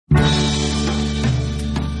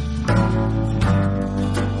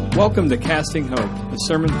Welcome to Casting Hope, a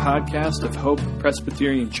sermon podcast of Hope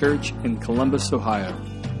Presbyterian Church in Columbus, Ohio.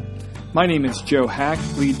 My name is Joe Hack,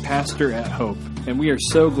 lead pastor at Hope, and we are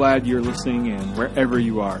so glad you're listening in wherever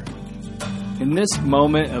you are. In this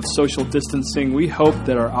moment of social distancing, we hope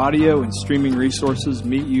that our audio and streaming resources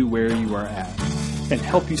meet you where you are at and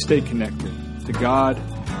help you stay connected to God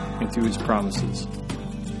and to His promises.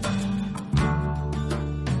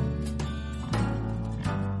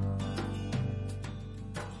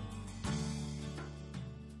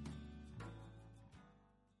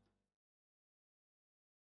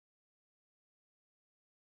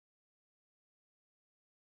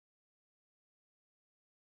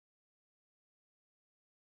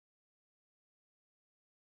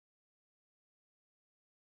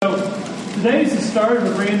 Today is the start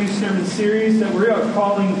of a brand new sermon series that we are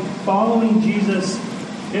calling Following Jesus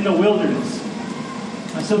in the Wilderness.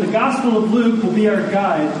 So the Gospel of Luke will be our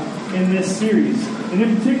guide in this series, and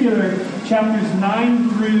in particular, chapters 9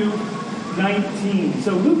 through 19.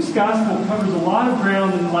 So Luke's Gospel covers a lot of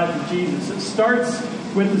ground in the life of Jesus. It starts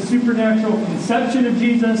with the supernatural conception of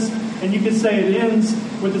Jesus, and you could say it ends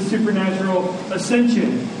with the supernatural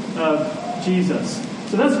ascension of Jesus.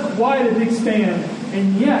 So that's quite a big span.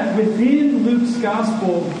 And yet, within Luke's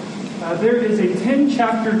Gospel, there is a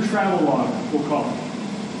 10-chapter travelogue, we'll call it.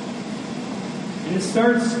 And it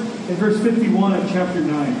starts in verse 51 of chapter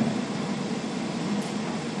 9.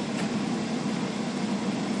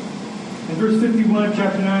 In verse 51 of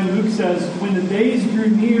chapter 9, Luke says, "When the days drew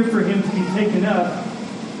near for him to be taken up,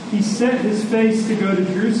 he set his face to go to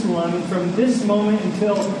Jerusalem, and from this moment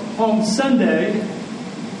until Palm Sunday,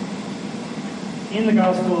 in the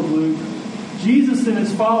Gospel of Luke, Jesus and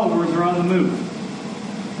his followers are on the move."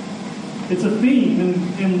 It's a theme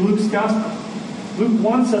in Luke's Gospel. Luke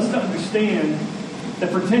wants us to understand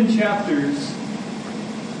that for 10 chapters,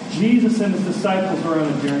 Jesus and his disciples are on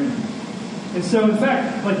a journey. And so, in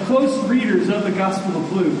fact, like close readers of the Gospel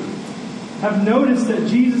of Luke have noticed that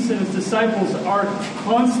Jesus and his disciples are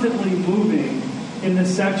constantly moving in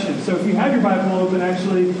this section. So if you have your Bible open,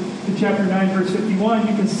 actually, to chapter 9, verse 51,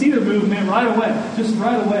 you can see their movement right away, just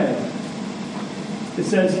right away. It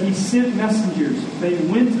says, "He sent messengers. They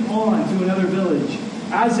went on to another village.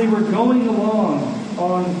 As they were going along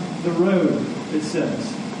on the road," it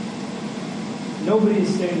says. Nobody is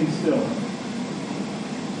standing still.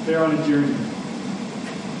 They're on a journey.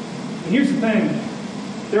 And here's the thing.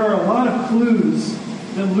 There are a lot of clues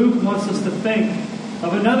that Luke wants us to think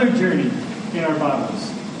of another journey in our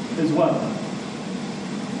Bibles as well.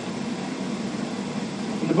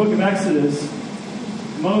 In the book of Exodus,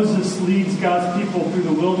 Moses leads God's people through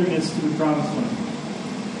the wilderness to the promised land.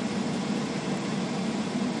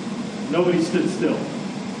 Nobody stood still.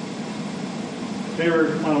 They were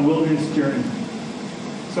on a wilderness journey.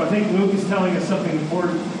 So I think Luke is telling us something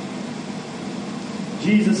important.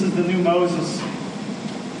 Jesus is the new Moses.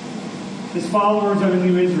 His followers are the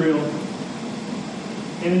new Israel.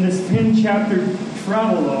 And in this 10-chapter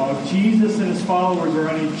travelogue, Jesus and his followers are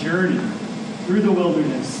on a journey through the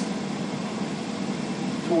wilderness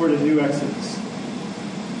toward a new Exodus.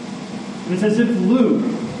 And it's as if Luke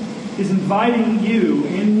is inviting you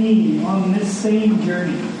and me on this same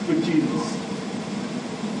journey with Jesus.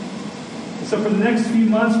 And so for the next few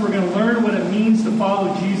months, we're going to learn what it means to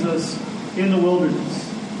follow Jesus in the wilderness.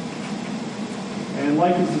 And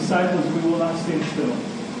like his disciples, we will not stand still.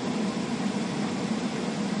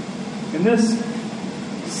 In this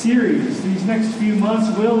series, these next few months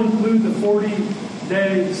will include the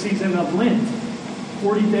 40-day season of Lent.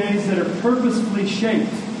 40 days that are purposefully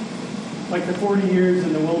shaped, like the 40 years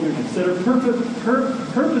in the wilderness, that are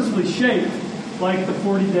purposefully shaped like the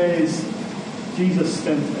 40 days Jesus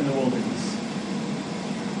spent in the wilderness.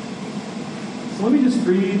 So let me just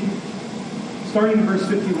read, starting in verse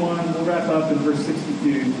 51, we'll wrap up in verse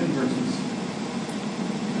 62, 10 verses.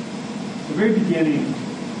 The very beginning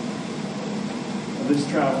of this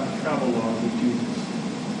travelogue with Jesus.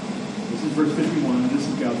 This is verse 51, and this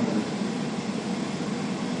is God's word.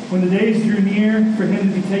 "When the days drew near for him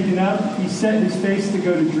to be taken up, he set his face to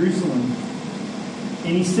go to Jerusalem.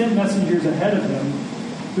 And he sent messengers ahead of him,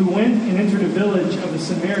 who went and entered a village of the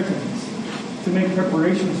Samaritans to make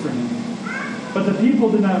preparations for him. But the people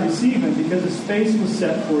did not receive him, because his face was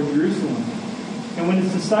set toward Jerusalem. And when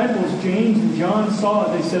his disciples, James and John, saw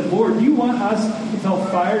it, they said, 'Lord, do you want us to tell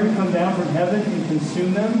fire to come down from heaven and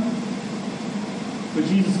consume them?' But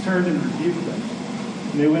Jesus turned and rebuked them.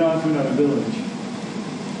 And they went on to another village."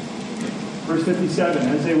 Verse 57,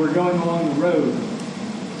 "As they were going along the road,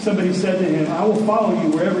 somebody said to him, 'I will follow you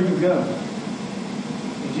wherever you go.'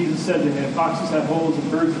 And Jesus said to him, 'Foxes have holes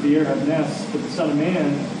and birds of the air have nests, but the Son of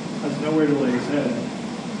Man has nowhere to lay his head.'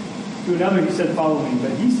 To another he said, follow me.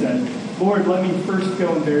 But he said, Lord, let me first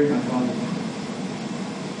go and bury my father.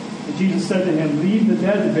 And Jesus said to him, leave the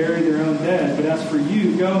dead to bury their own dead, but as for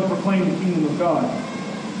you, go and proclaim the kingdom of God.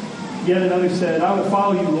 Yet another said, I will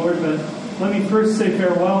follow you, Lord, but let me first say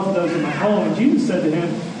farewell to those in my home. And Jesus said to him,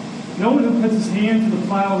 no one who puts his hand to the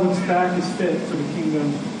plow and looks back is fit for the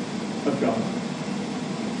kingdom of God.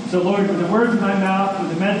 So, Lord, with the words of my mouth,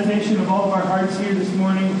 with the meditation of all of our hearts here this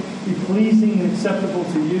morning, be pleasing and acceptable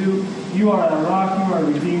to you. You are our rock, you are our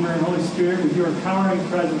Redeemer, and Holy Spirit, with your empowering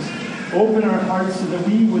presence, open our hearts so that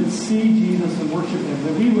we would see Jesus and worship him,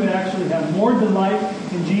 that we would actually have more delight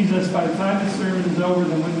in Jesus by the time the sermon is over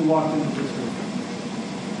than when we walked into this room.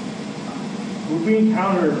 Would we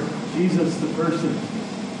encounter Jesus the person,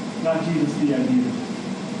 not Jesus the idea?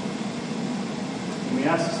 And we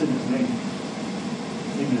ask this in his name.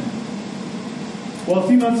 Amen. Well, a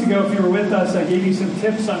few months ago, if you were with us, I gave you some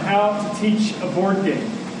tips on how to teach a board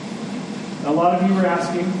game. A lot of you were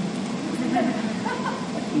asking.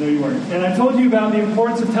 No, you weren't. And I told you about the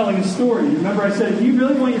importance of telling a story. Remember, I said, if you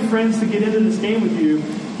really want your friends to get into this game with you,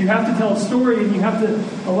 you have to tell a story and you have to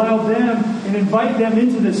allow them and invite them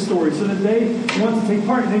into this story so that they want to take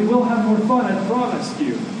part. And they will have more fun. I promised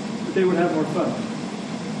you that they would have more fun.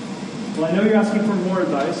 Well, I know you're asking for more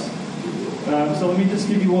advice. So let me just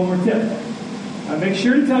give you one more tip. Make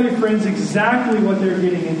sure to tell your friends exactly what they're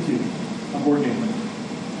getting into on board game.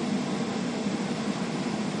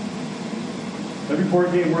 Every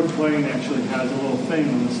board game worth playing actually has a little thing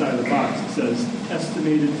on the side of the box. It says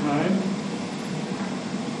estimated time,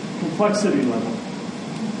 complexity level,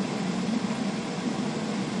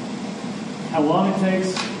 how long it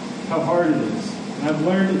takes, how hard it is. And I've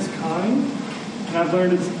learned it's kind, and I've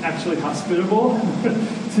learned it's actually hospitable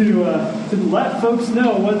to let folks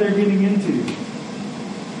know what they're getting into.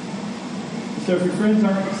 So if your friends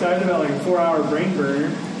aren't excited about like a 4-hour brain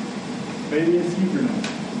burner, maybe it's deeper now.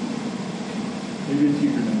 Maybe it's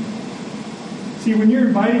deeper now. See, when you're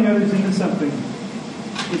inviting others into something,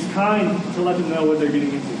 it's kind to let them know what they're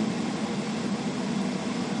getting into.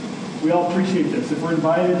 We all appreciate this. If we're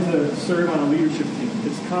invited to serve on a leadership team,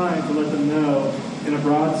 it's kind to let them know in a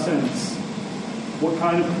broad sense what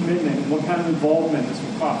kind of commitment and what kind of involvement this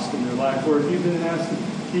will cost in their life. Or if you've been asked to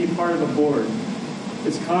be part of a board,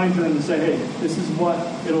 it's kind for them to say, hey, this is what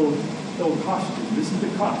it'll cost you. This is the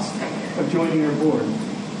cost of joining our board.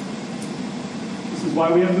 This is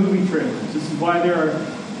why we have movie trailers. This is why there are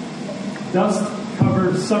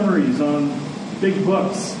dust-covered summaries on big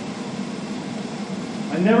books.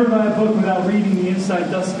 I never buy a book without reading the inside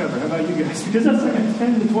dust cover. How about you guys? Because that's like a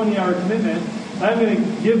 10 to 20-hour commitment I'm going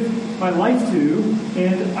to give my life to,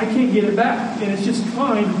 and I can't get it back. And it's just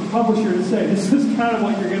kind of the publisher to say, this is kind of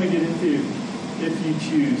what you're going to get into if you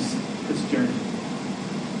choose this journey.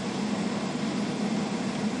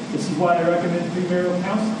 This is why I recommend premarital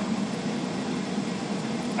counseling.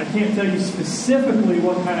 I can't tell you specifically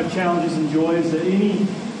what kind of challenges and joys that any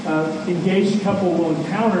engaged couple will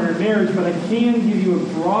encounter in marriage, but I can give you a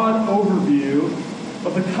broad overview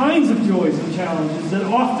of the kinds of joys and challenges that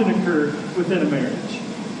often occur within a marriage.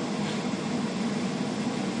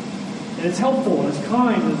 And it's helpful, and it's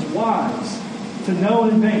kind, and it's wise to know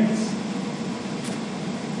in advance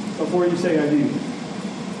before you say I do.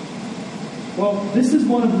 Well, this is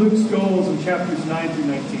one of Luke's goals in chapters 9 through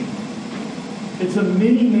 19. It's a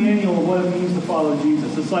mini manual of what it means to follow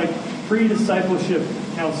Jesus. It's like pre-discipleship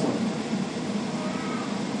counseling.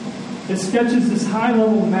 It sketches this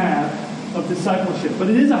high-level map of discipleship, but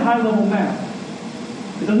it is a high-level map.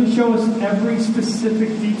 It doesn't show us every specific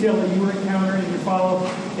detail that you will encounter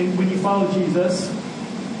when you follow Jesus.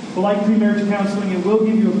 But like pre-marriage counseling, it will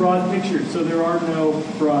give you a broad picture, so there are no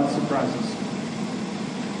broad surprises.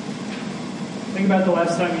 Think about the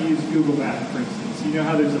last time you used Google Maps, for instance. You know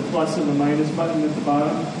how there's a plus and a minus button at the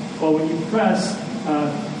bottom? Well, when you press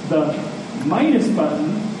the minus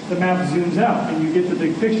button, the map zooms out and you get the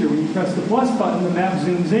big picture. When you press the plus button, the map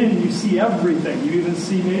zooms in and you see everything. You even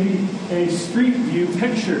see maybe a street view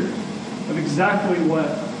picture of exactly what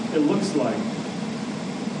it looks like.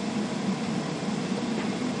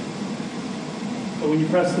 But when you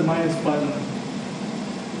press the minus button,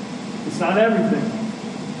 it's not everything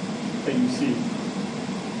that you see,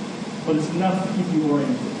 but it's enough to keep you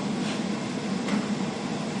oriented.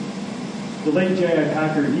 The late J.I.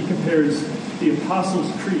 Packer, he compares the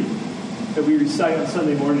Apostles' Creed that we recite on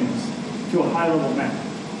Sunday mornings to a high-level map.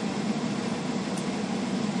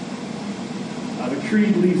 The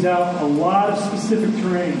Creed leaves out a lot of specific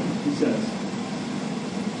terrain, he says.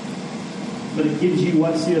 But it gives you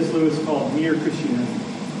what C.S. Lewis called mere Christianity.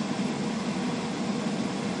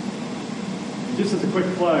 Just as a quick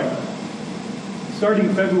plug, starting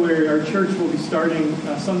in February, our church will be starting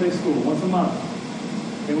Sunday school once a month.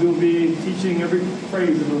 And we will be teaching every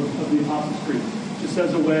phrase of the Apostles' Creed, just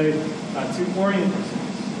as a way to orient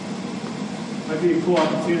ourselves. Might be a cool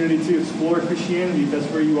opportunity to explore Christianity if that's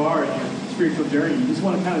where you are in your spiritual journey. You just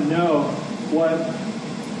want to kind of know what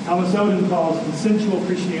Thomas Oden calls consensual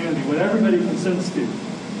Christianity, what everybody consents to.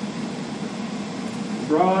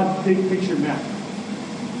 Broad, big picture map.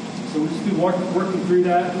 So we'll just be working through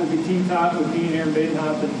that. We'll be team taught with me and Aaron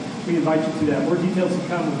Badenhoff, and we invite you to that. More details to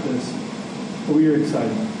come with this, but we are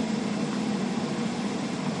excited.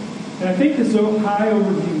 And I think this high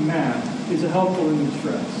overview map is a helpful image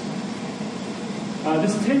for us.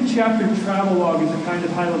 This 10-chapter travelogue is a kind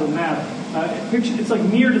of high-level map. It's like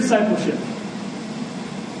mere discipleship.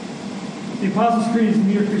 The Apostles' Creed is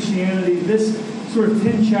mere Christianity. This sort of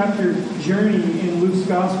 10-chapter journey in Luke's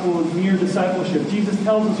Gospel is mere discipleship. Jesus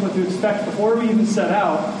tells us what to expect before we even set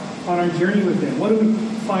out on our journey with Him. What do we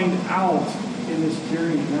find out in this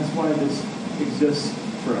journey? And that's why this exists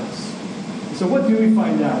for us. So what do we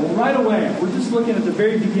find out? Well, right away, we're just looking at the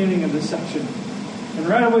very beginning of this section. And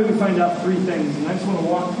right away we find out three things. And I just want to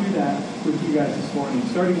walk through that with you guys this morning,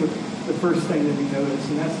 starting with the first thing that we notice,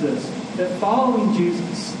 and that's this. That following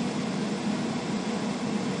Jesus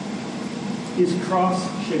is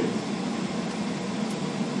cross-shaped.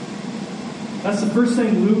 That's the first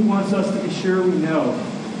thing Luke wants us to be sure we know,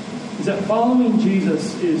 is that following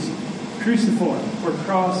Jesus is cruciform or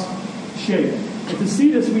cross-shaped. And to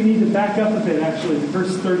see this, we need to back up a bit, actually, to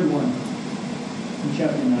verse 31 in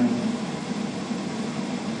chapter 9.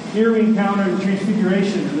 Here we encounter the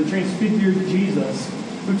transfiguration, or the transfigured Jesus,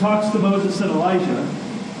 who talks to Moses and Elijah.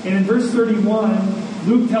 And in verse 31,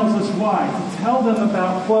 Luke tells us why. To tell them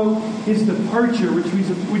about, quote, his departure,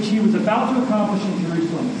 which he was about to accomplish in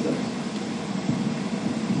Jerusalem, it says.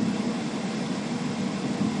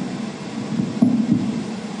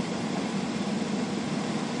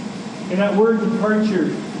 And that word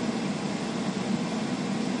departure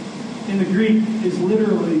in the Greek is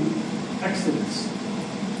literally Exodus.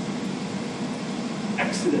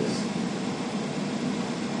 Exodus.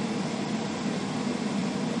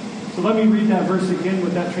 So let me read that verse again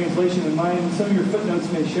with that translation in mind. Some of your footnotes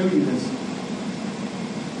may show you this.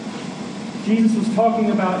 Jesus was talking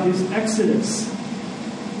about his exodus,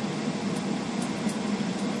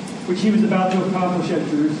 which he was about to accomplish at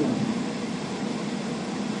Jerusalem.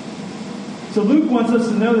 So Luke wants us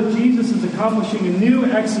to know that Jesus is accomplishing a new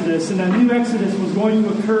exodus, and that new exodus was going to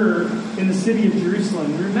occur in the city of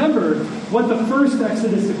Jerusalem. Remember what the first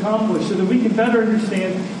exodus accomplished, so that we can better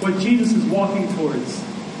understand what Jesus is walking towards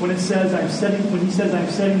when he says, I'm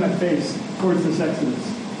setting my face towards this exodus.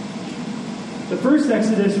 The first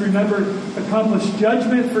exodus, remember, accomplished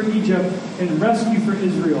judgment for Egypt and rescue for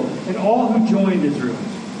Israel and all who joined Israel.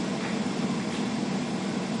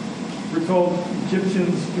 We're told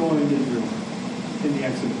Egyptians joined Israel in the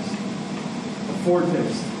Exodus. A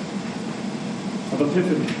foretaste of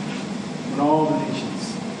Epiphany, when all the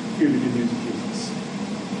nations hear the good news of Jesus.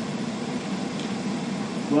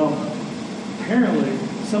 Well, apparently,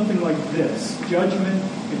 something like this, judgment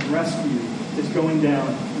and rescue, is going down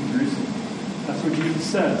in Jerusalem. That's what Jesus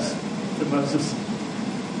says to Moses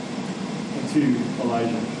and to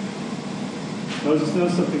Elijah. Moses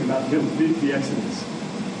knows something about the Exodus.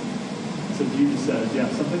 So Jesus says, yeah,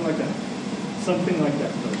 something like that. Something like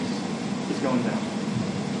that, folks, is going down.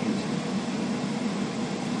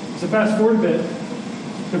 So fast forward a bit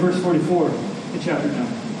to verse 44 in chapter 9.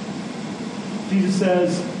 Jesus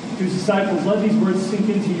says to his disciples, let these words sink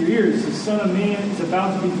into your ears. The Son of Man is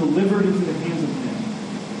about to be delivered into the hands of men.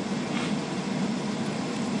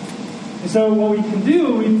 And so what we can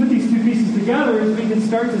do when we put these two pieces together is we can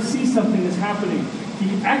start to see something that's happening.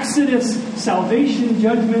 The Exodus salvation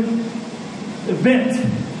judgment event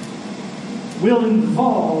will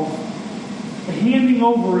involve the handing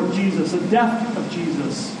over of Jesus, the death of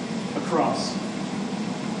Jesus, a cross.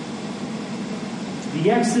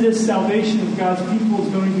 The Exodus salvation of God's people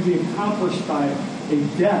is going to be accomplished by a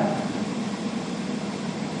death.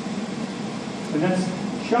 And that's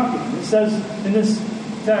shocking. It says in this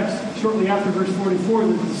text, shortly after verse 44,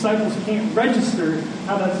 that the disciples can't register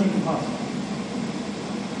how that's even possible.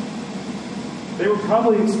 They were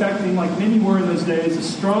probably expecting, like many were in those days, a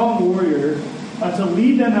strong warrior to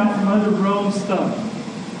lead them out from under Rome's thumb.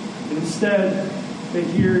 And instead, they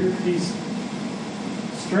hear these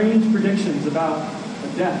strange predictions about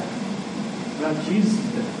a death, about Jesus'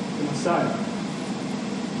 death, the Messiah.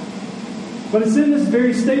 But it's in this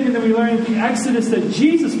very statement that we learn that the exodus that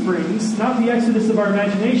Jesus brings, not the exodus of our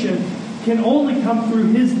imagination, can only come through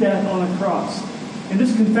his death on a cross. And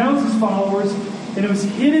this confounds his followers And it was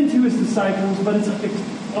hidden to his disciples, but it's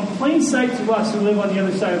on plain sight to us who live on the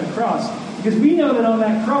other side of the cross. Because we know that on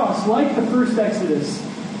that cross, like the first Exodus,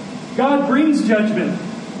 God brings judgment.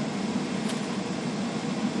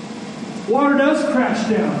 Water does crash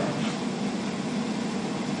down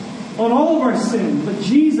on all of our sin. But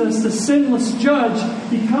Jesus, the sinless judge,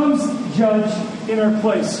 becomes judge in our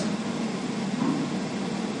place.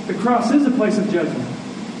 The cross is a place of judgment.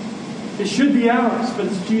 It should be ours, but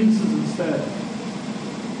it's Jesus' instead.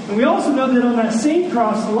 And we also know that on that same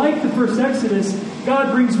cross, like the first Exodus,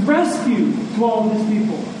 God brings rescue to all of His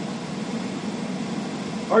people.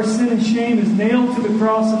 Our sin and shame is nailed to the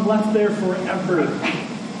cross and left there forever.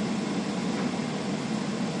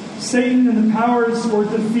 Satan and the powers were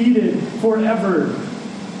defeated forever.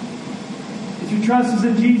 If your trust is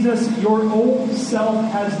in Jesus, your old self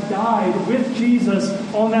has died with Jesus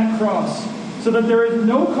on that cross, so that there is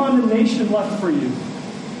no condemnation left for you.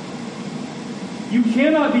 You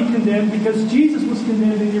cannot be condemned because Jesus was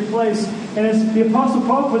condemned in your place. And as the Apostle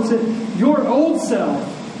Paul puts it, your old self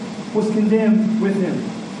was condemned with Him.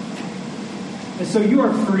 And so you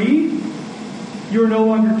are free. You are no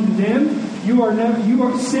longer condemned.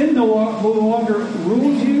 Sin no longer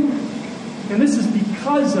rules you. And this is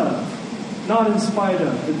because of, not in spite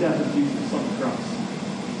of, the death of Jesus on the cross.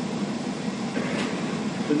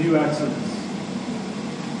 The new Exodus.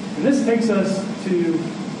 And this takes us to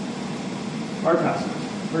our passage,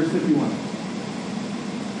 verse 51.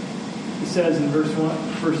 It says in verse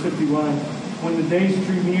 51, when the days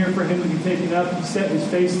drew near for Him to be taken up, He set His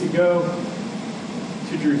face to go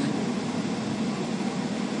to Jerusalem.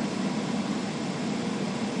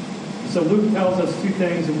 So Luke tells us two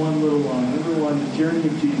things in one little line. Number one, the journey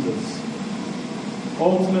of Jesus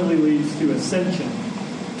ultimately leads to ascension.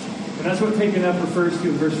 And that's what taken up refers to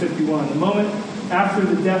in verse 51. The moment after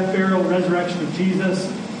the death, burial, resurrection of Jesus,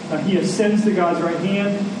 He ascends to God's right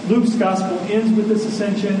hand. Luke's gospel ends with this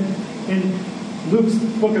ascension. And Luke's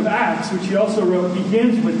book of Acts, which he also wrote,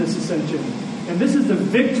 begins with this ascension. And this is the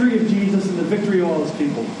victory of Jesus and the victory of all His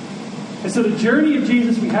people. And so the journey of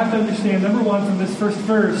Jesus, we have to understand, number one, from this first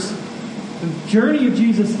verse, the journey of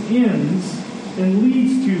Jesus ends and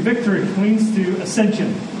leads to victory, leads to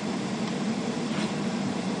ascension.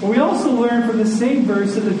 But we also learn from the same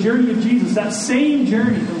verse that the journey of Jesus, that same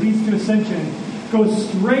journey that leads to ascension, goes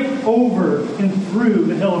straight over and through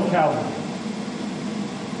the hill of Calvary.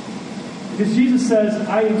 Because Jesus says,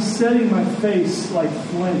 I am setting my face like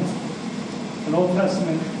flint. An Old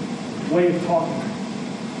Testament way of talking.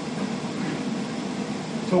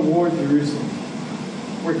 Toward Jerusalem,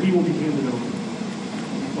 where He will be handed over.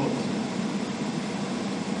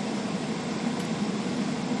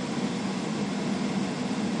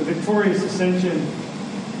 The victorious ascension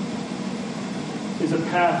is a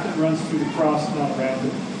path that runs through the cross, not around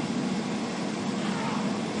it.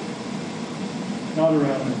 Not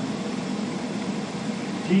around it.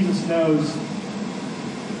 Jesus knows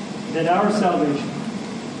that our salvation,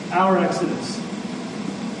 our exodus,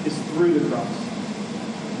 is through the cross.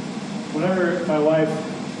 Whenever my wife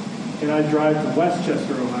and I drive to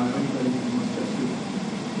Westchester, Ohio, anybody from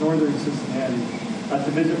Westchester, northern Cincinnati,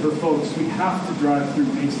 to visit her folks, we have to drive through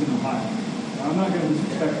Mason, Ohio. Now, I'm not going to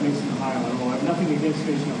disrespect Mason, Ohio at all. I have nothing against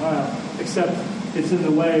Mason, Ohio, except it's in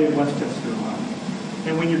the way of Westchester, Ohio.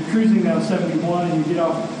 And when you're cruising down 71 and you get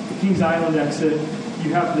off the Kings Island exit,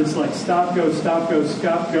 you have this like stop, go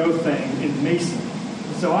thing in Mason.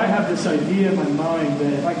 And so I have this idea in my mind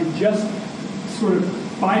that if I could just sort of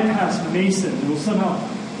bypass Mason, it will somehow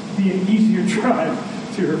be an easier drive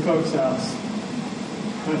to her folks' house.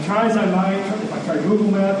 And I try as I might, if I try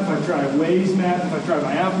Google Maps, if I try Waze Map, if I try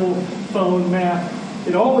my Apple phone map,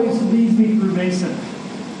 it always leads me through Mason.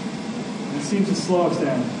 And it seems to slow us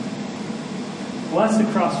down. Well, that's the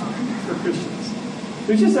cross for Christians.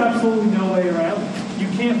 There's just absolutely no way around it. You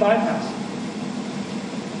can't bypass it.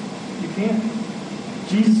 You can't.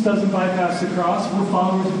 Jesus doesn't bypass the cross. We're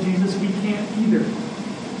followers of Jesus. We can't either.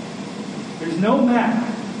 There's no map.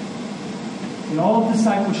 In all of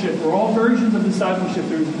discipleship, or all versions of discipleship,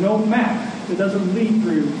 there is no map that doesn't lead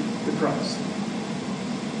through the cross.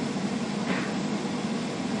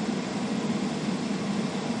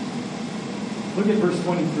 Look at verse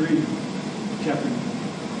 23 of chapter 9.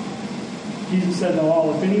 Jesus said to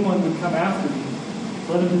all, if anyone would come after me,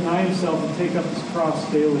 let him deny himself and take up his cross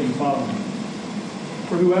daily and follow me.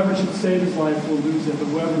 For whoever should save his life will lose it, but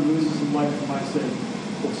whoever loses his life for my sake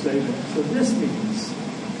will save it. So this means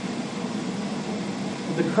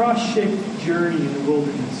the cross-shaped journey in the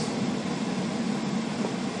wilderness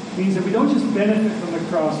means that we don't just benefit from the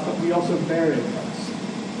cross, but we also bear the cross.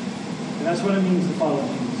 And that's what it means to follow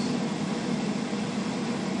Jesus.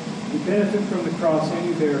 You benefit from the cross and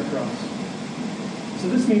you bear a cross. So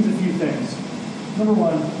this means a few things. Number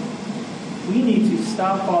one, we need to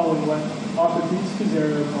stop following what author Pete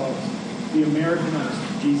Scazzero calls the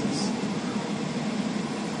Americanized Jesus.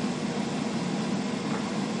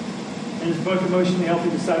 In his book, Emotionally Healthy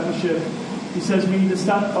Discipleship, he says we need to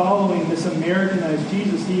stop following this Americanized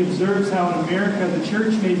Jesus. He observes how in America the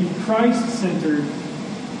church may be Christ-centered,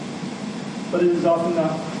 but it is often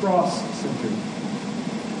not cross-centered.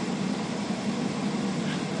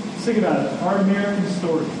 Think about it. Our American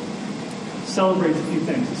story celebrates a few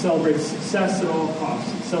things. It celebrates success at all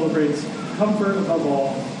costs. It celebrates comfort above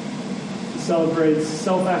all. It celebrates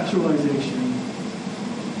self-actualization.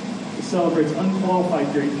 It celebrates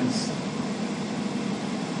unqualified greatness.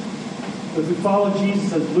 But if we follow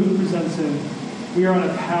Jesus as Luke presents him, we are on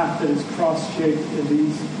a path that is cross-shaped. It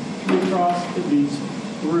leads to a cross. It leads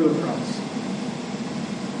through a cross.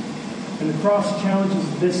 And the cross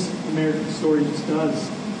challenges this American story just does.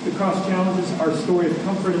 The cross challenges our story of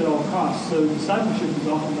comfort at all costs. So discipleship is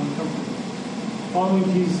often uncomfortable. Following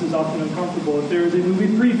Jesus is often uncomfortable. If there is a movie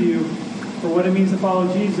preview for what it means to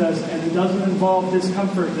follow Jesus and it doesn't involve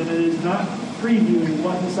discomfort, then it is not previewing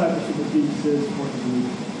what discipleship of Jesus is according to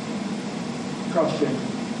Luke. Cross shape.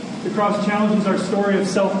 The cross challenges our story of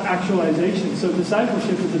self-actualization. So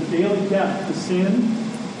discipleship is a daily death to sin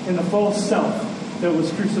and the false self that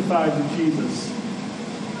was crucified with Jesus.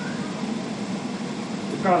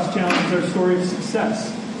 The cross challenges our story of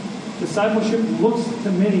success. Discipleship looks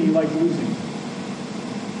to many like losing.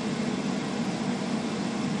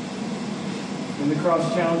 And the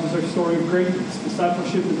cross challenges our story of greatness.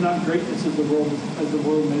 Discipleship is not greatness as the world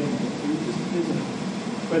made it. It just isn't.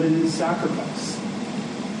 But it is sacrifice.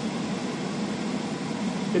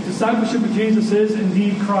 If discipleship of Jesus is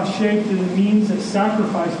indeed cross-shaped, then it means that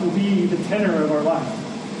sacrifice will be the tenor of our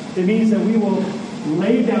life. It means that we will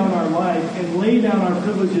lay down our life and lay down our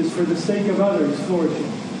privileges for the sake of others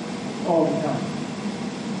flourishing all the time.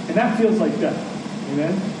 And that feels like death.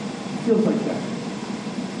 Amen? It feels like death.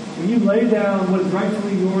 When you lay down what is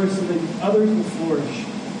rightfully yours so that others will flourish,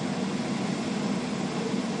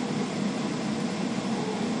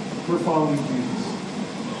 we're following Jesus.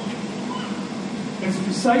 And it's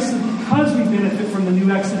precisely because we benefit from the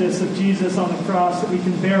new exodus of Jesus on the cross that we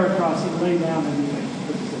can bear a cross and lay down everything.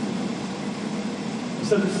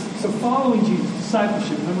 So following Jesus,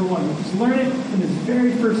 discipleship, number one, we just learn it in this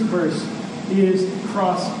very first verse, is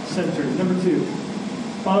cross-centered. Number two,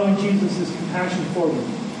 following Jesus is compassion forward.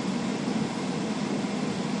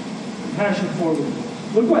 Compassion forward.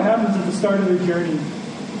 Look what happens at the start of their journey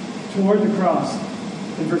toward the cross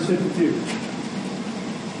in verse 52.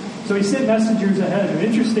 So he sent messengers ahead of him.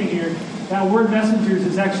 Interesting here, that word messengers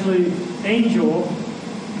is actually angel.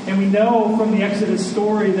 And we know from the Exodus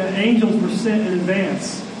story that angels were sent in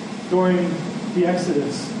advance during the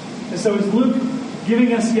Exodus. And so is Luke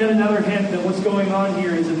giving us yet another hint that what's going on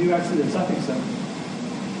here is a new Exodus? I think so.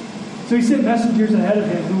 So he sent messengers ahead of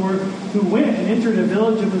him who went and entered a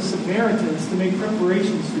village of the Samaritans to make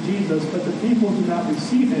preparations for Jesus, but the people did not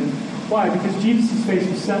receive him. Why? Because Jesus' face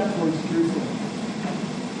was set towards Jerusalem.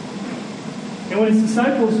 And when his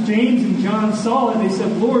disciples, James and John, saw it, they said,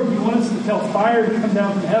 Lord, you want us to tell fire to come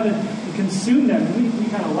down from heaven and consume them? And we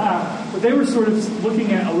kind of laughed. But they were sort of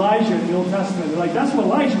looking at Elijah in the Old Testament. They're like, that's what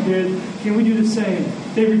Elijah did. Can we do the same?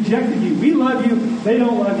 They rejected you. We love you. They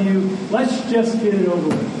don't love you. Let's just get it over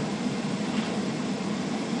with.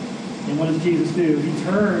 And what does Jesus do? He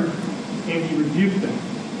turned and he rebuked them.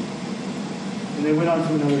 And they went on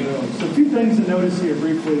to another village. So two things to notice here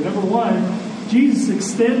briefly. Number one, Jesus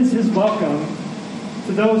extends his welcome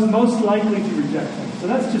to those most likely to reject him. So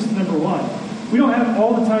that's just number one. We don't have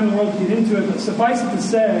all the time in the world to get into it, but suffice it to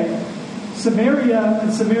say, Samaria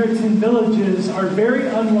and Samaritan villages are very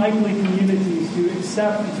unlikely communities to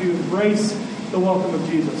accept and to embrace the welcome of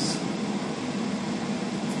Jesus.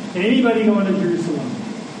 And anybody going to Jerusalem,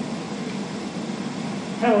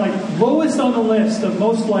 kind of like lowest on the list of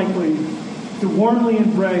most likely to warmly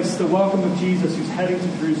embrace the welcome of Jesus who's heading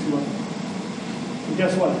to Jerusalem. And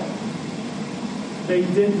guess what? They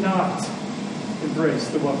did not embrace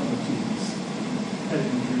the welcome of Jesus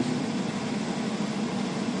heading to Jerusalem.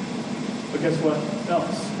 But guess what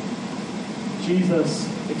else? Jesus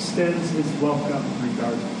extends his welcome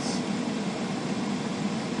regardless.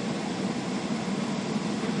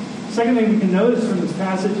 Second thing we can notice from this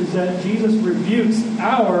passage is that Jesus rebukes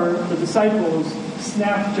the disciples'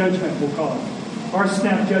 snap judgment, we'll call it. Our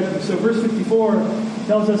snap judgment. So verse 54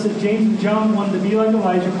 tells us that James and John wanted to be like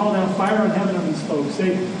Elijah, call down fire on heaven on these folks.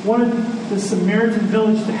 They wanted the Samaritan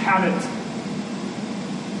village to have it.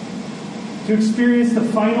 To experience the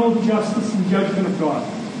final justice and judgment of God.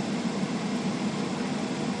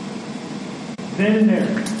 then and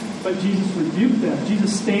there. But Jesus rebuked them.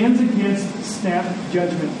 Jesus stands against snap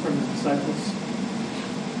judgment from his disciples.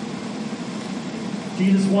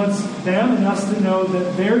 Jesus wants them and us to know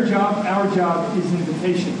that their job, our job, is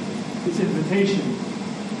invitation. It's invitation,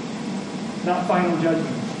 not final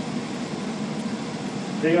judgment.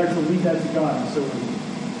 They are to lead that to God, and so are we.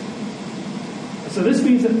 So this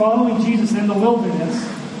means that following Jesus in the wilderness,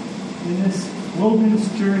 in this wilderness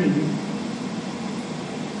journey,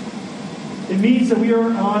 it means that we are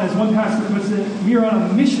on, as one pastor puts it, we are on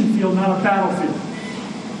a mission field, not a battlefield.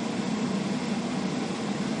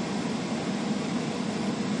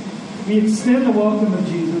 We extend the welcome of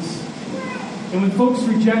Jesus. And when folks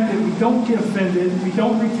reject it, we don't get offended, we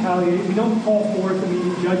don't retaliate, we don't call forth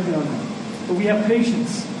immediate judgment on them. But we have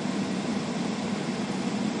patience.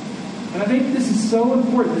 And I think this is so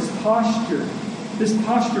important, this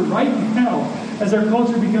posture right now, as our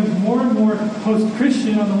culture becomes more and more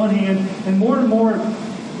post-Christian on the one hand, and more,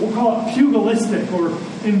 we'll call it pugilistic or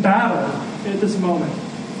in battle at this moment.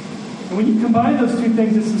 And when you combine those two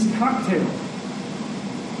things, it's this cocktail.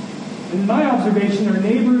 In my observation, our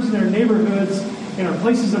neighbors and our neighborhoods and our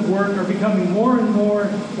places of work are becoming more and more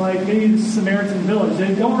like maybe the Samaritan village.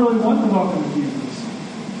 They don't really want the welcome of Jesus.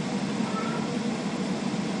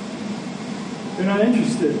 They're not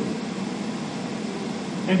interested.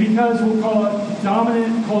 And because we'll call it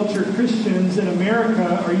dominant culture Christians in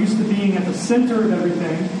America are used to being at the center of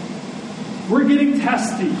everything, we're getting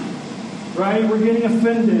testy, right? We're getting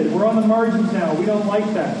offended. We're on the margins now. We don't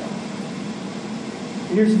like that.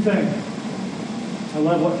 Here's the thing. I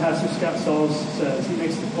love what Pastor Scott Sauls says. He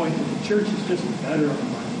makes the point that the church is just better on the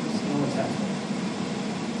margins than what's happening.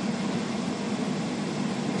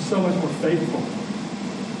 We're so much more faithful.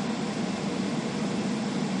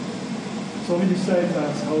 So let me just say,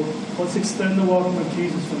 guys, let's extend the welcome of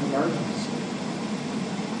Jesus from the margins.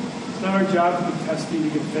 It's not our job to be testy, to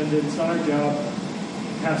get offended. It's not our job to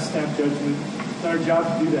pass snap judgment. It's not our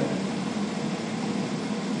job to do that.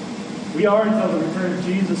 We are, until the return of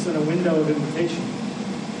Jesus, in a window of invitation.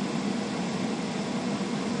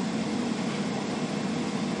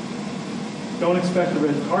 Don't expect a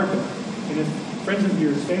red carpet. And if friends of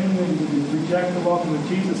yours, family members of yours, reject the welcome of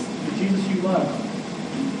Jesus, the Jesus you love,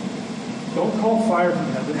 don't call fire from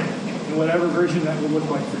heaven in whatever version that would look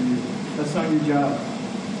like for you. That's not your job.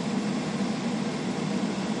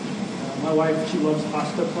 My wife, she loves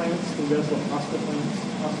hosta plants. You guys love hosta plants?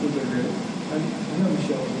 Hostas are great. I know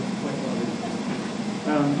Michelle might love it.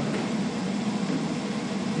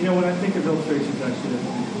 When I think of illustrations, actually,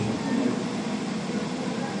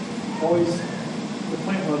 always the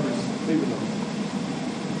plant lovers, they would love it.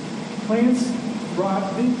 Plants thrive,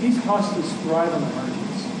 these hostas thrive on the margins.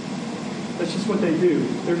 That's just what they do.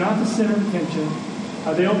 They're not the center of attention.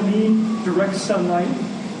 They don't need direct sunlight.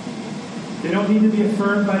 They don't need to be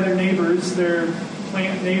affirmed by their neighbors, their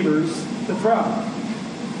plant neighbors, to thrive.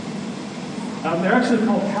 They're actually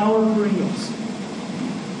called power perennials.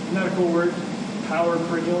 Isn't that a cool word? Power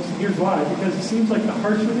perennials. And here's why. Because it seems like the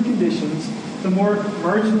harsher the conditions, the more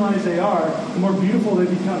marginalized they are, the more beautiful they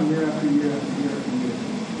become year after year after year after year.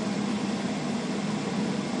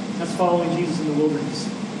 That's following Jesus in the wilderness.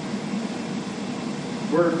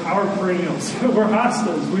 We're power perennials. We're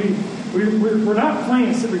hostas. We're not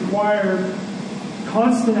plants that require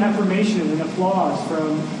constant affirmation and applause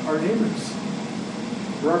from our neighbors.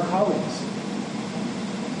 We're our colleagues.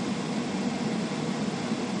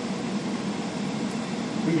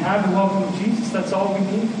 We have the welcome of Jesus. That's all we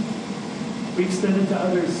need. We extend it to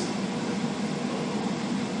others.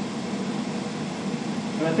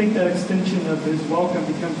 And I think that extension of his welcome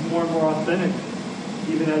becomes more and more authentic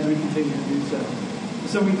even as we continue to do so.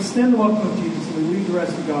 So we extend the welcome of Jesus and we leave the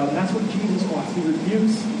rest of God. And that's what Jesus wants. He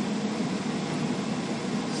rebukes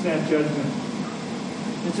snap judgment.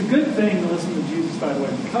 It's a good thing to listen to Jesus, by the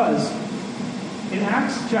way, because in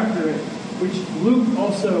Acts chapter 8, which Luke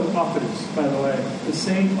also authors, by the way, the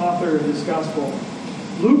same author of this gospel,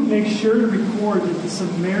 Luke makes sure to record that the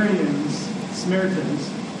Samaritans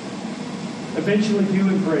eventually do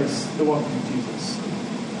embrace the welcome of Jesus.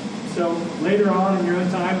 So later on in your own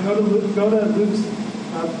time, go to Luke's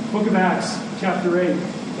book of Acts, chapter 8,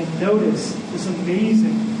 and notice this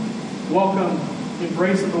amazing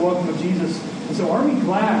embrace of the welcome of Jesus. And so are we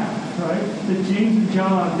glad, right, that James and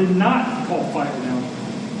John did not call fire down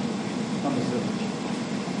on this village?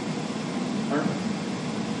 Aren't we?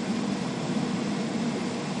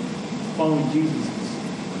 Following Jesus'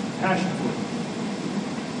 passion for it.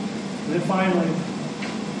 And then finally,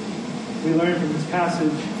 we learn from this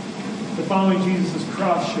passage that following Jesus is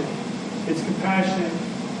crushing. It's compassionate.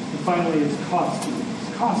 And finally, it's costly.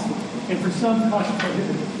 It's costly. And for some, cost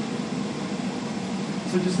prohibitive.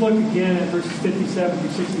 So just look again at verses 57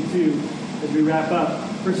 through 62 as we wrap up.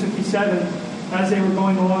 Verse 57, as they were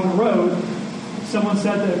going along the road, someone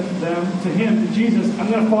said to him, to Jesus,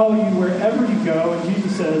 I'm going to follow you wherever you go. And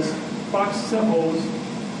Jesus says, foxes have holes,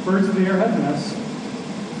 birds of the air have nests,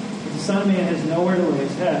 but the Son of Man has nowhere to lay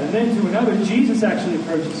his head. And then to another, Jesus actually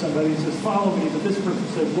approaches somebody and says, follow me. But this person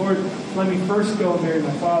said, Lord, let me first go and bury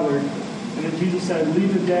my father. And then Jesus said,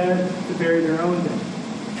 leave the dead to bury their own dead.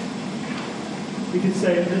 We could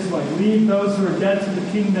say it this way, leave those who are dead to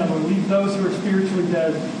the kingdom, or leave those who are spiritually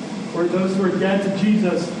dead, or those who are dead to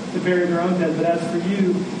Jesus to bury their own dead. But as for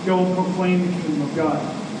you, go and proclaim the kingdom of God.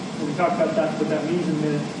 And we'll talk about that, what that means in a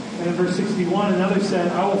minute. And in verse 61, another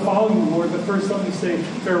said, I will follow you, Lord, but first let me say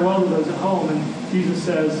farewell to those at home. And Jesus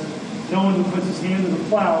says, no one who puts his hand to the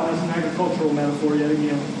plow, and that's an agricultural metaphor yet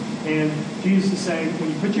again. And Jesus is saying, when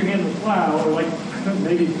you put your hand to the plow, or like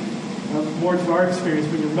maybe more to our experience,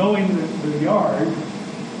 when you're mowing the yard,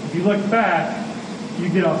 if you look back, you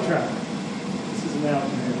get off track. This is an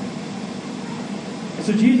analogy here. And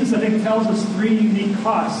so Jesus, I think, tells us three unique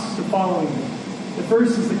costs to following him. The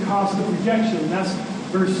first is the cost of rejection. And that's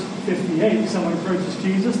verse 58. Someone approaches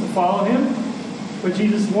Jesus to follow him, but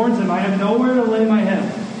Jesus warns him, I have nowhere to lay my head.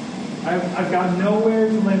 I've got nowhere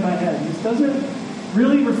to lay my head. This doesn't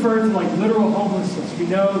really refer to like literal homelessness. We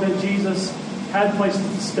know that Jesus had places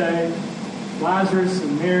to stay. Lazarus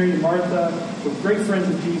and Mary and Martha were great friends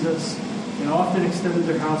of Jesus and often extended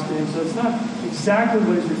their house to him. So it's not exactly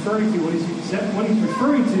what he's referring to. What he's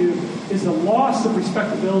referring to is the loss of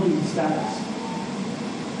respectability and status.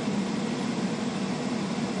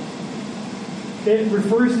 It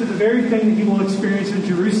refers to the very thing that he will experience in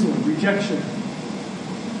Jerusalem, rejection.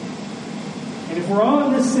 And if we're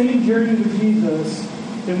on this same journey with Jesus,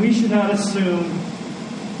 then we should not assume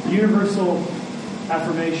universal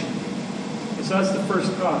affirmation. And so that's the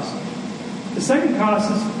first cost. The second cost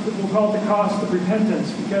is, we'll call it the cost of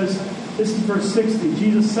repentance, because this is verse 60.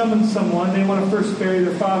 Jesus summons someone. They want to first bury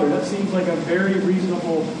their father. That seems like a very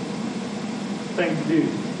reasonable thing to do.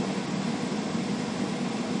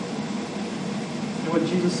 And what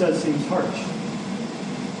Jesus says seems harsh.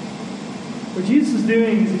 What Jesus is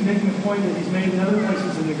doing is he's making a point that he's made in other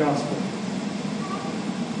places in the gospel.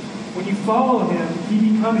 When you follow him,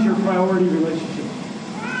 he becomes your priority relationship.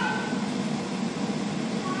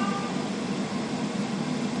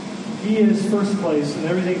 He is first place, and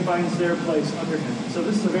everything finds their place under him. So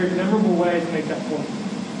this is a very memorable way to make that point.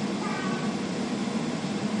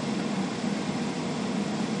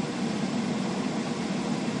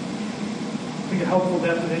 I think a helpful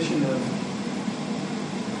definition of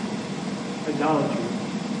idolatry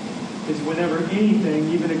is whenever anything,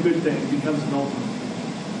 even a good thing, becomes an ultimate.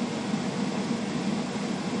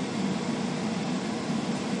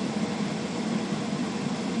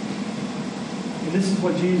 And this is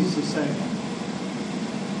what Jesus is saying.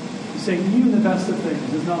 He's saying even the best of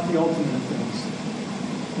things is not the ultimate of things.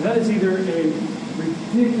 And that is either a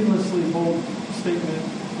ridiculously bold statement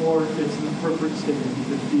or it's an appropriate statement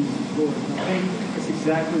because Jesus is Lord. And I think that's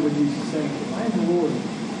exactly what Jesus is saying. If I am the Lord,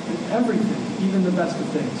 and everything, even the best of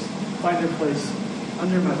things, find their place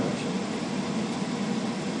under my lordship.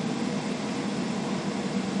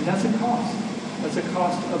 And that's a cost. That's a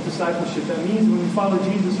cost of discipleship. That means when we follow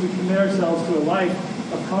Jesus, we commit ourselves to a life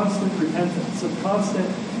of constant repentance, of constant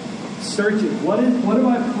searching. What am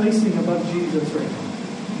I placing above Jesus right now?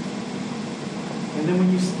 And then when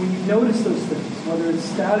you notice those things, whether it's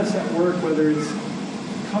status at work, whether it's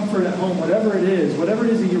comfort at home, whatever it is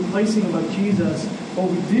that you're placing above Jesus, what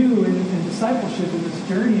we do in discipleship, in this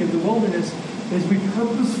journey of the wilderness, is we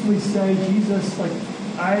purposefully say, Jesus, like,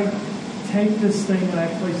 I take this thing and I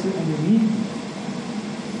place it underneath me.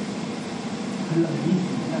 Put it underneath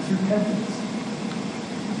me. And that's repentance.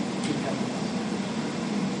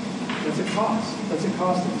 That's a cost. That's a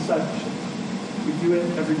cost of discipleship. We do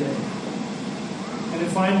it every day. And then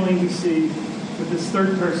finally we see with this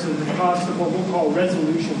third person the cost of what we'll call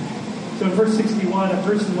resolution. So in verse 61, a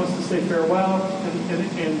person wants to say farewell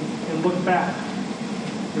and look back.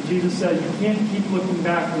 But Jesus said, you can't keep looking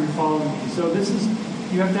back when you're following me. So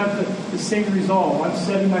you have to have the same resolve. I'm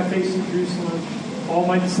setting my face in Jerusalem. All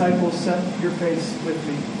my disciples set your face with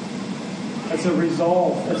me. That's a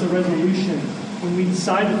resolve. That's a resolution. When we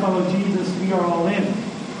decide to follow Jesus, we are all in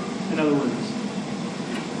other words.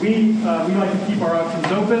 We like to keep our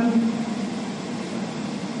options open.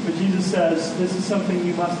 But Jesus says, this is something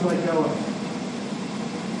you must let go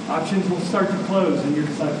of. Options will start to close in your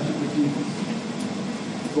discipleship with Jesus.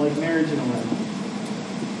 It's like marriage in a way.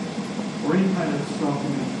 Or any kind of strong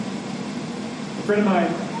commitment. A friend of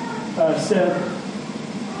mine said,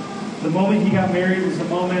 The moment he got married was the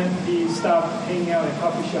moment he stopped hanging out at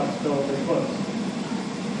coffee shops until they closed.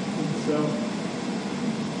 So,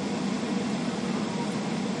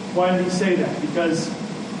 why did he say that? Because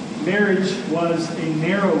marriage was a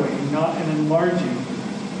narrowing, not an enlarging,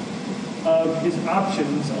 of his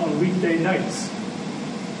options on weekday nights.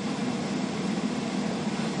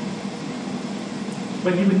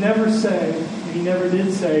 But he would never say, and he never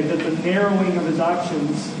did say, that the narrowing of his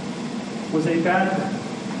options was a bad thing.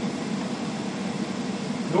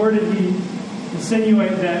 Nor did he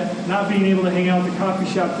insinuate that not being able to hang out at the coffee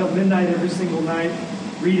shop till midnight every single night,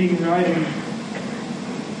 reading and writing,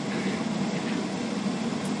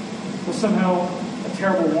 was somehow a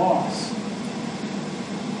terrible loss.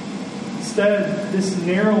 Instead, this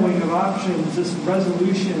narrowing of options, this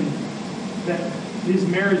resolution that his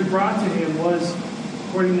marriage brought to him was,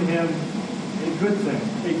 according to him, a good thing,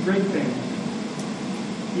 a great thing,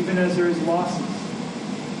 even as there is losses,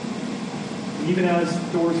 and even as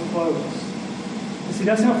doors close. You see,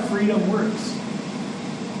 that's how freedom works.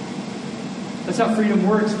 That's how freedom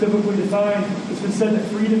works, biblically defined. It's been said that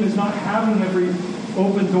freedom is not having every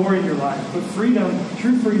open door in your life, but freedom,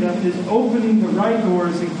 true freedom, is opening the right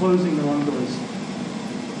doors and closing the wrong doors.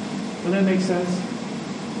 Does that make sense?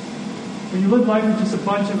 When you live life with just a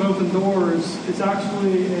bunch of open doors, it's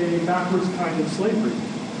actually a backwards kind of slavery.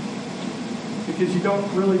 Because you don't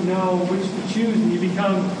really know which to choose, and you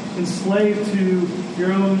become enslaved to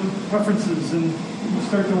your own preferences, and you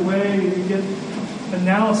start to weigh, and you get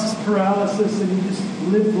analysis paralysis, and you just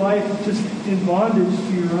live life just in bondage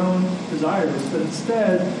to your own desires. But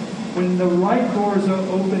instead, when the right doors are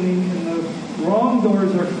opening and the wrong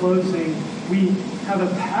doors are closing, we have a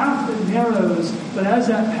path that narrows, but as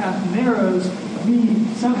that path narrows, we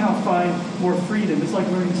somehow find more freedom. It's like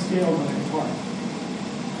learning scales on a guitar.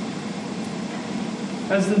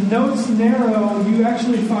 As the notes narrow, you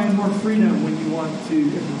actually find more freedom when you want to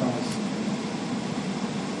improvise.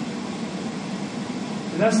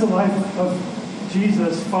 And that's the life of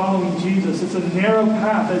Jesus, following Jesus. It's a narrow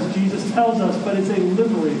path, as Jesus tells us, but it's a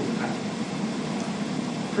liberating path.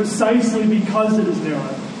 Precisely because it is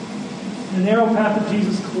narrow. The narrow path of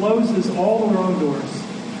Jesus closes all the wrong doors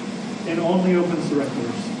and only opens the right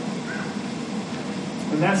doors.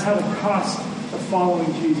 And that's how the cost of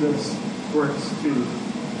following Jesus works too.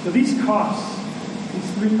 So these costs,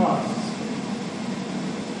 these three costs,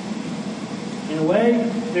 in a way,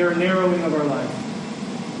 they're a narrowing of our life.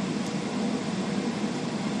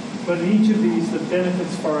 But in each of these, the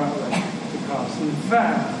benefits far outweigh the costs. And in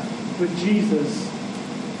fact, with Jesus,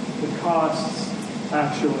 the costs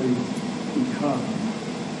actually become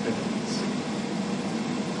benefits.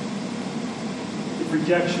 If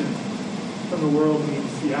rejection from the world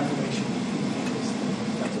means the affirmation of Jesus,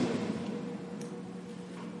 that's a win.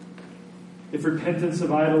 If repentance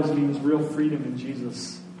of idols means real freedom in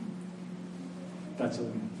Jesus, that's a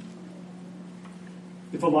win.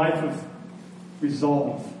 If a life of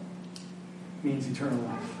resolve means eternal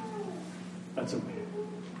life, that's a win.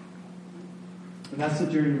 And that's the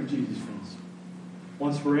journey with Jesus, friends.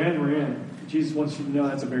 Once we're in, we're in. Jesus wants you to know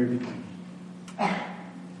that's a very big thing.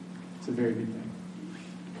 It's a very big thing.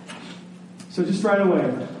 So just right away,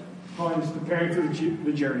 while I'm just preparing for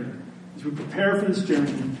the journey, as we prepare for this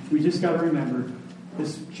journey, we just got to remember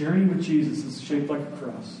this journey with Jesus is shaped like a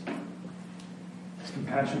cross. It's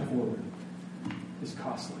compassion forward. It's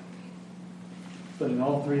costly. But in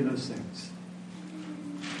all three of those things,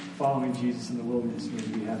 following Jesus in the wilderness means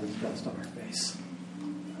we have His dust on our face.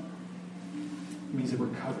 It means that we're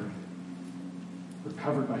covered. We're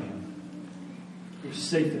covered by Him. We're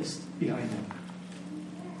safest behind Him.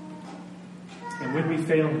 And when we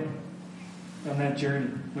fail Him on that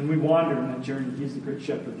journey, when we wander on that journey, He's the great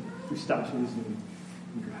shepherd who stops what He's doing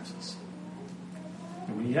and grabs us.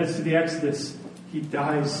 And when He heads to the Exodus, He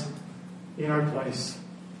dies in our place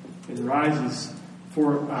and rises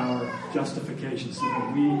for our justification so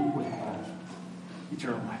that we would have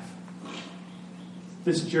eternal life.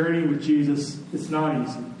 This journey with Jesus, it's not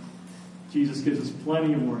easy. Jesus gives us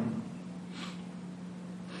plenty of warning.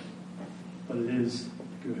 But it is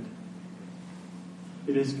good.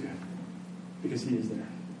 It is good because He is there.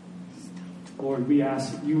 Lord, we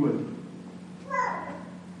ask that You would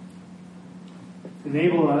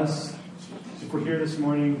enable us, if we're here this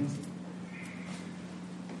morning,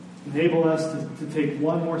 enable us to take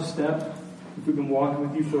one more step, if we've been walking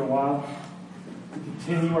with You for a while, to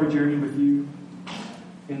continue our journey with You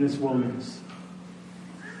in this wilderness.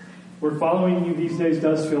 Where following You these days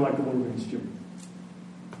does feel like a wilderness journey.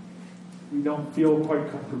 We don't feel quite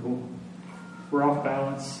comfortable. We're off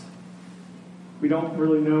balance. We don't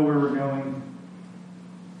really know where we're going.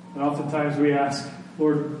 And oftentimes we ask,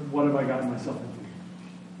 Lord, what have I gotten myself into?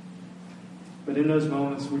 But in those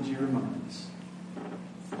moments, would you remind us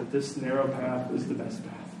that this narrow path is the best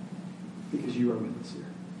path because you are with us here.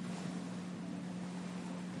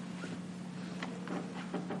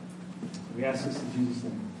 We ask this in Jesus'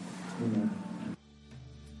 name. Amen.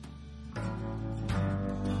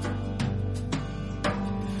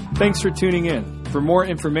 Thanks for tuning in. For more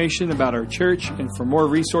information about our church and for more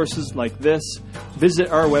resources like this, visit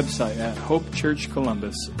our website at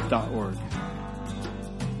hopechurchcolumbus.org.